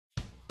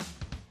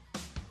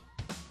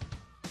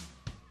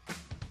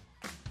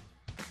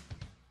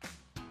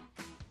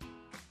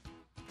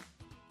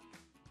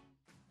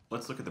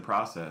Let's look at the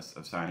process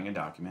of signing a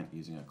document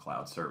using a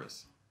cloud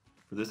service.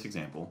 For this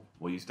example,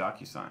 we'll use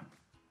DocuSign.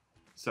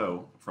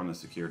 So, from the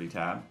Security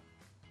tab,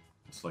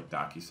 we'll select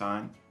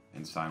DocuSign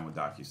and Sign with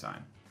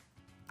DocuSign.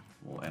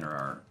 We'll enter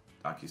our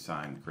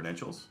DocuSign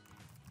credentials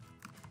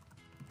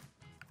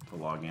to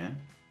log in.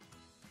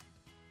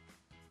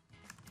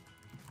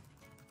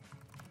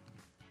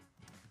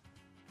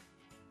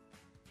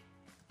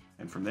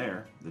 And from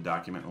there, the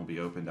document will be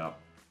opened up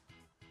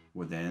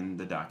within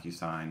the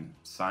DocuSign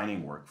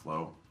signing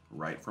workflow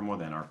right from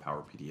within our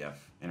PowerPDF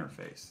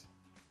interface.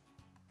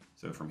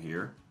 So from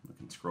here, we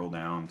can scroll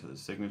down to the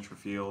signature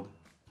field.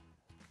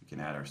 We can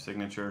add our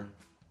signature.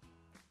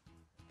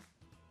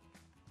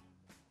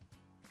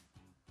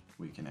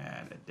 We can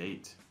add a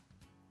date.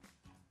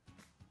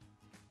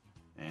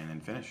 And then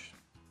finish.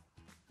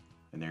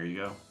 And there you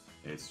go.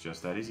 It's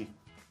just that easy.